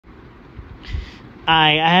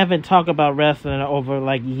I haven't talked about wrestling over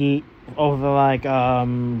like 2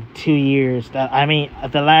 years. That I mean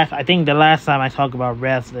the last time I talked about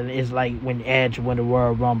wrestling is like when Edge won the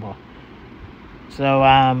Royal Rumble. So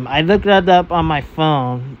I looked that up on my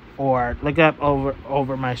phone or look up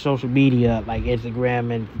over my social media like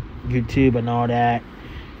Instagram and YouTube and all that.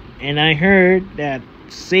 And I heard that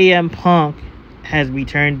CM Punk has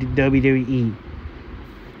returned to WWE.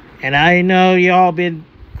 And I know y'all been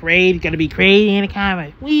gonna be crazy in the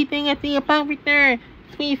comments. What do you think of CM Punk return?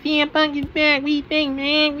 Sweet CM Punk is back. What do you think,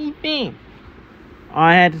 man? What do you think? All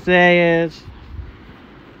I had to say is,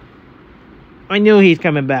 I knew he's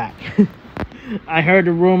coming back. I heard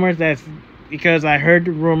the rumors that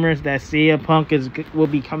CM Punk will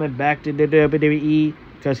be coming back to the WWE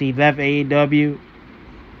because he left AEW.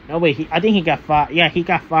 No wait, I think he got fired. Yeah, he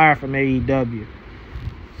got fired from AEW.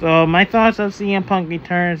 So my thoughts of CM Punk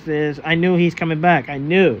returns is I knew he's coming back. I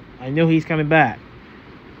knew he's coming back.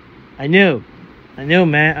 I knew,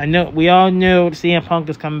 man. I know we all knew CM Punk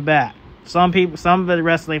is coming back. Some of the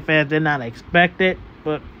wrestling fans did not expect it,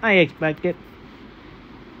 but I expect it.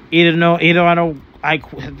 I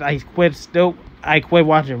quit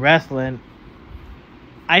watching wrestling.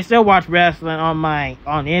 I still watch wrestling on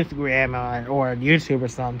Instagram or YouTube or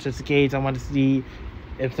something, just in case I want to see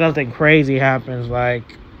if something crazy happens,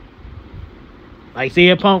 like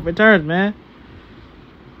CM Punk returns, man.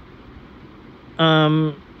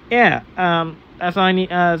 That's all I need.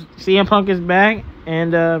 CM Punk is back,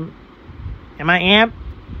 and am I amped?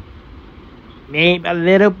 Maybe a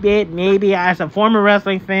little bit. Maybe as a former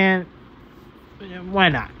wrestling fan, why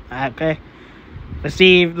not? Okay. Let's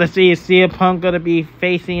see if CM Punk gonna be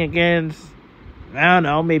facing against, I don't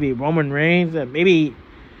know, maybe Roman Reigns. Maybe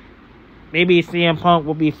CM Punk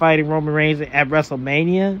will be fighting Roman Reigns at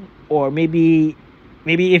WrestleMania, or maybe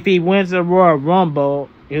if he wins the Royal Rumble,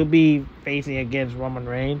 he'll be facing against Roman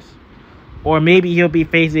Reigns, or maybe he'll be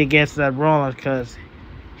facing against Seth Rollins because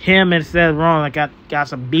him and Seth Rollins got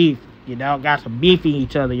some beef. Got some beefing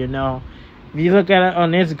each other. If you look at it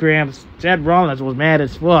on Instagram, Seth Rollins was mad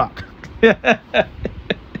as fuck.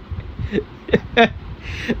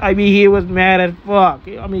 I mean, he was mad as fuck.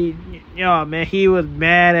 I mean, man, he was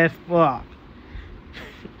mad as fuck.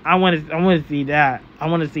 I want to see that. I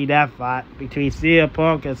want to see that fight between CM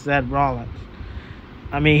Punk and Seth Rollins.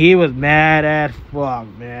 I mean, he was mad as fuck,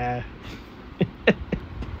 man.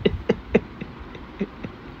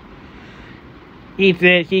 He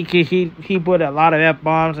said he put a lot of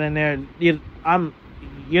F-bombs in there. You're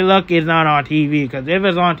lucky it's not on TV, because if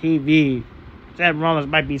it's on TV, Seth Rollins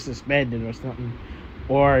might be suspended or something,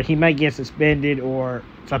 or he might get suspended or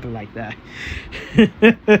something like that.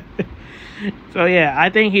 So yeah,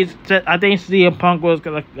 I think CM Punk was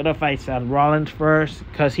gonna fight Seth Rollins first,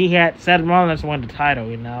 because Seth Rollins won the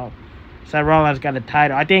title. Seth Rollins got the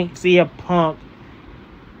title. I think CM Punk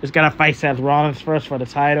is gonna fight Seth Rollins first for the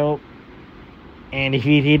title. And if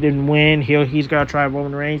he didn't win, he's gonna try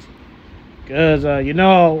Roman Reigns, because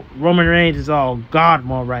Roman Reigns is all God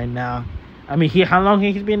mode right now. I mean, how long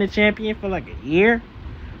he's been the champion for? Like a year,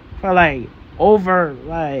 for like over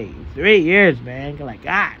 3 years, man. Like,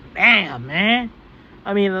 god damn, man.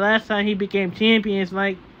 I mean, the last time he became champion is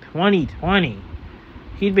like 2020.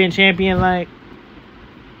 He's been champion like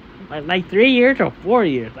 3 years or 4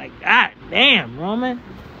 years. Like, god damn, Roman.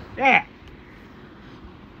 Yeah.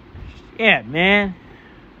 Yeah, man.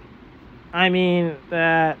 I mean,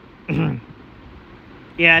 that...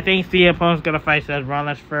 yeah, I think CM Punk's gonna fight Seth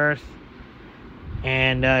Rollins first.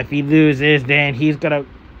 And if he loses, then he's gonna...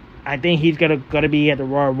 I think he's gonna be at the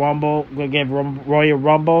Royal Rumble. Gonna get Royal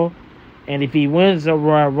Rumble. And if he wins the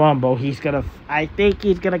Royal Rumble, I think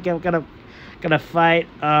he's gonna fight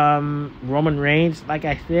Roman Reigns, like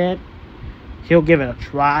I said. He'll give it a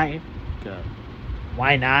try.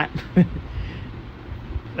 Why not?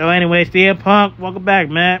 So anyway, CM Punk, welcome back,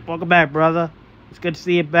 man. Welcome back, brother. It's good to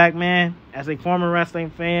see you back, man. As a former wrestling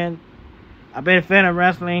fan, I've been a fan of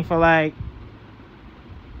wrestling since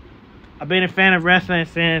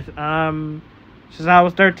I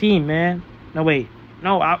was 13, man. No, wait.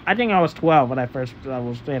 No, I think I was 12 when I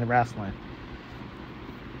was playing wrestling.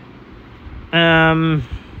 Yeah,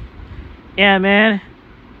 man.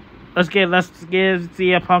 Let's give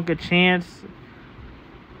CM Punk a chance.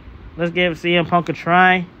 Let's give CM Punk a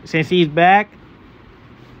try. Since he's back,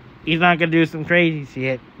 he's not going to do some crazy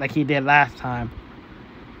shit like he did last time.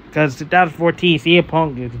 Because 2014, CM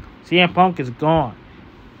Punk is gone.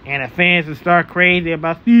 And the fans will start crazy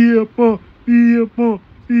about CM Punk.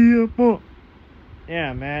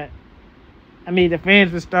 Yeah, man. I mean, the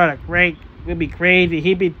fans will start will be crazy.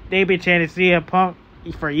 They been chanting CM Punk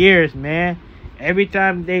for years, man. Every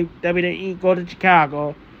time they WWE go to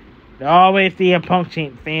Chicago, they always CM Punk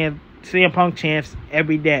CM Punk chants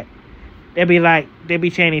every day. They be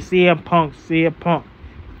chanting CM Punk, CM Punk.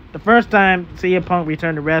 The first time CM Punk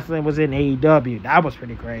returned to wrestling was in AEW. That was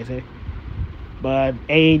pretty crazy. But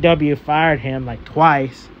AEW fired him like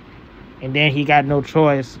twice, and then he got no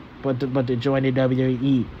choice but to join the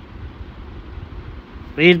WWE.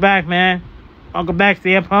 But he's back, man. Welcome back,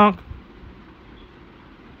 CM Punk.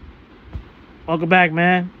 Welcome back,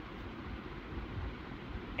 man.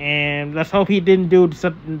 And let's hope he did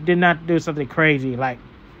not do something crazy, like,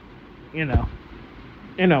 what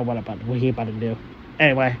he about to do.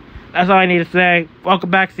 Anyway, that's all I need to say.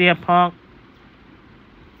 Welcome back, CM Punk.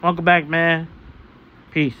 Welcome back, man.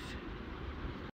 Peace.